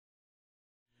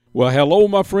Well, hello,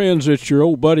 my friends. It's your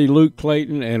old buddy Luke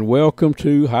Clayton, and welcome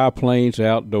to High Plains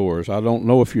Outdoors. I don't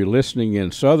know if you're listening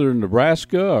in southern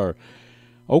Nebraska or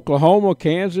Oklahoma,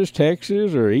 Kansas,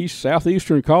 Texas, or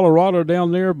southeastern Colorado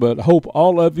down there, but hope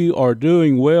all of you are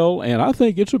doing well, and I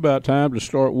think it's about time to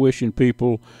start wishing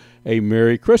people a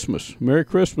Merry Christmas. Merry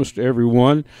Christmas to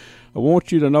everyone. I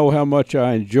want you to know how much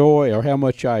I enjoy or how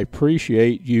much I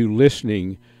appreciate you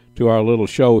listening to our little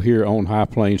show here on High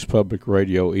Plains Public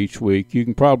Radio each week. You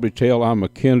can probably tell I'm a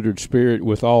kindred spirit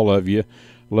with all of you.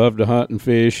 Love to hunt and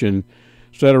fish and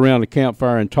sit around the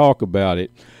campfire and talk about it.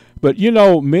 But, you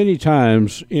know, many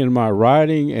times in my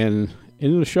writing and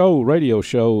in the radio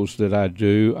shows that I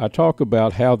do, I talk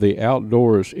about how the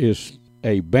outdoors is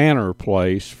a banner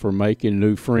place for making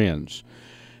new friends.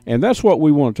 And that's what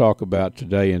we want to talk about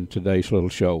today in today's little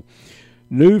show.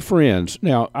 New friends.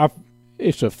 Now,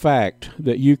 it's a fact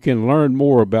that you can learn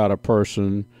more about a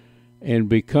person and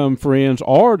become friends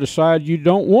or decide you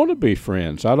don't want to be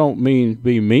friends. I don't mean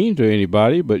be mean to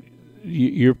anybody, but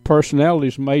your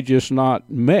personalities may just not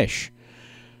mesh.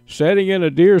 Sitting in a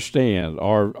deer stand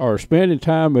or spending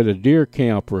time at a deer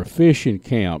camp or a fishing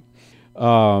camp,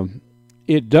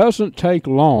 it doesn't take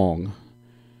long.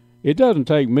 It doesn't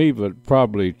take me but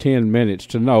probably 10 minutes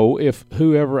to know if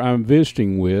whoever I'm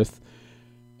visiting with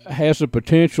has the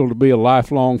potential to be a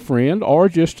lifelong friend or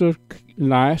just a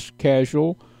nice,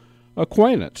 casual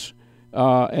acquaintance.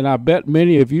 And I bet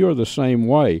many of you are the same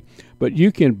way. But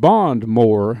you can bond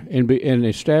more and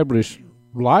establish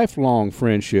lifelong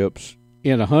friendships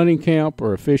in a hunting camp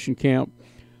or a fishing camp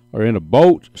or in a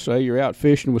boat. Say you're out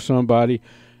fishing with somebody,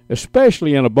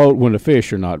 especially in a boat when the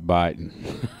fish are not biting.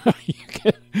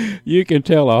 You can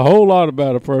tell a whole lot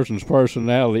about a person's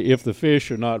personality if the fish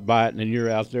are not biting and you're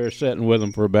out there sitting with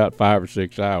them for about 5 or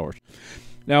 6 hours.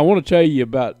 Now, I want to tell you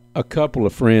about a couple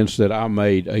of friends that I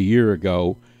made a year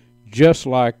ago, just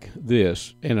like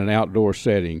this, in an outdoor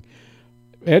setting.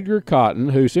 Edgar Cotton,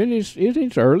 who's in his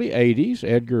early 80s,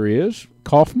 Edgar is,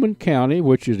 Kaufman County,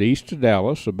 which is east of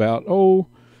Dallas, about,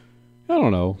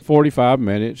 45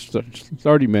 minutes,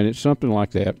 30 minutes, something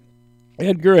like that.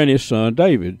 Edgar and his son,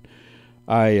 David.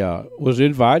 I was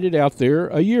invited out there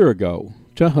a year ago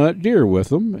to hunt deer with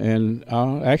them, and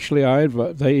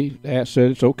they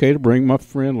said it's okay to bring my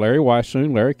friend Larry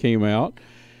Weissoon. Larry came out,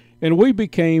 and we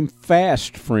became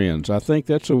fast friends. I think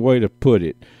that's a way to put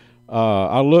it.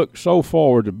 I look so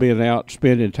forward to being out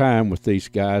spending time with these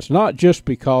guys, not just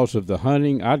because of the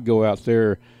hunting. I'd go out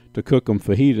there to cook them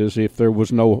fajitas if there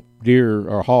was no deer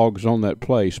or hogs on that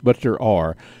place, but there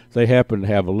are. They happen to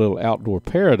have a little outdoor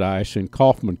paradise in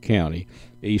Kaufman County,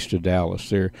 east of Dallas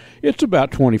there. It's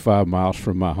about 25 miles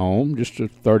from my home, just a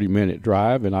 30-minute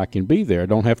drive, and I can be there. I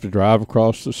don't have to drive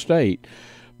across the state.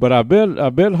 But I've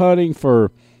been hunting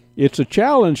for, it's a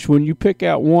challenge when you pick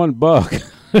out one buck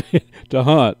to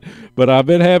hunt, but I've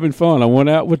been having fun. I went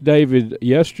out with David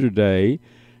yesterday,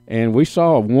 and we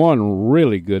saw one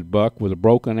really good buck with a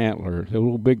broken antler. The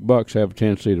little big bucks have a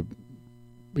tendency to,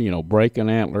 break an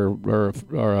antler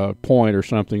or a point or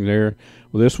something there.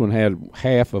 Well, this one had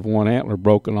half of one antler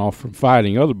broken off from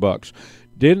fighting other bucks.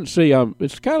 Didn't see,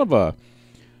 it's kind of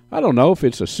I don't know if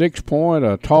it's a 6-point,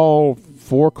 a tall,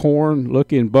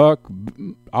 fork-horn-looking buck.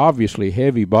 Obviously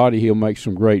heavy body. He'll make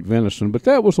some great venison, but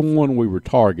that was the one we were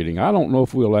targeting. I don't know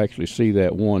if we'll actually see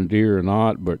that one deer or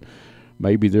not, but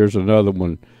maybe there's another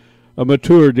one. A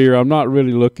mature deer. I'm not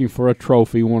really looking for a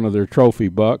trophy, one of their trophy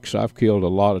bucks. I've killed a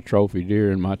lot of trophy deer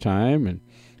in my time, and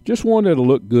just one that'll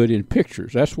look good in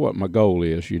pictures. That's what my goal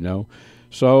is,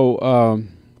 So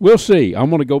we'll see. I'm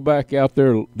going to go back out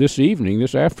there this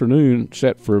afternoon,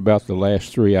 set for about the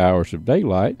last 3 hours of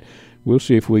daylight. We'll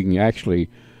see if we can actually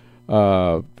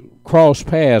cross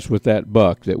paths with that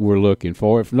buck that we're looking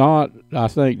for. If not, I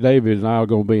think David and I are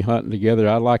going to be hunting together.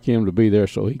 I'd like him to be there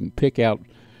so he can pick out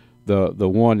the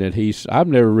one that I've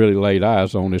never really laid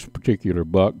eyes on this particular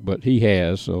buck, but he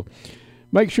has, so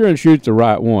make sure and shoot the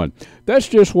right one. That's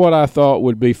just what I thought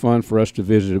would be fun for us to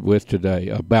visit with today,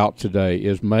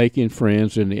 is making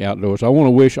friends in the outdoors. I want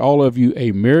to wish all of you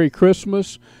a Merry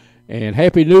Christmas and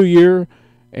Happy New Year,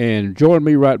 and join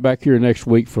me right back here next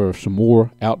week for some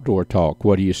more outdoor talk.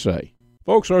 What do you say?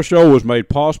 Folks, our show was made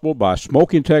possible by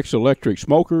Smoking Tex Electric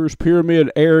Smokers,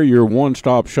 Pyramid Air, your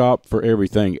one-stop shop for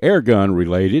everything airgun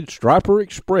related, Striper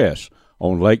Express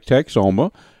on Lake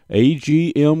Texoma,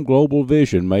 AGM Global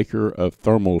Vision, maker of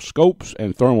thermal scopes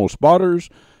and thermal spotters,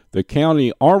 the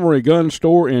County Armory Gun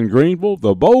Store in Greenville,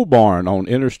 the Bow Barn on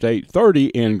Interstate 30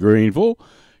 in Greenville,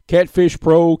 Catfish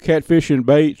Pro, Catfish and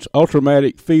Baits,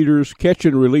 Ultramatic Feeders, Catch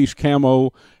and Release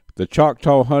Camo, the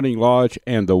Choctaw Hunting Lodge,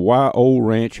 and the YO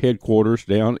Ranch headquarters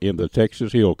down in the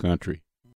Texas Hill Country.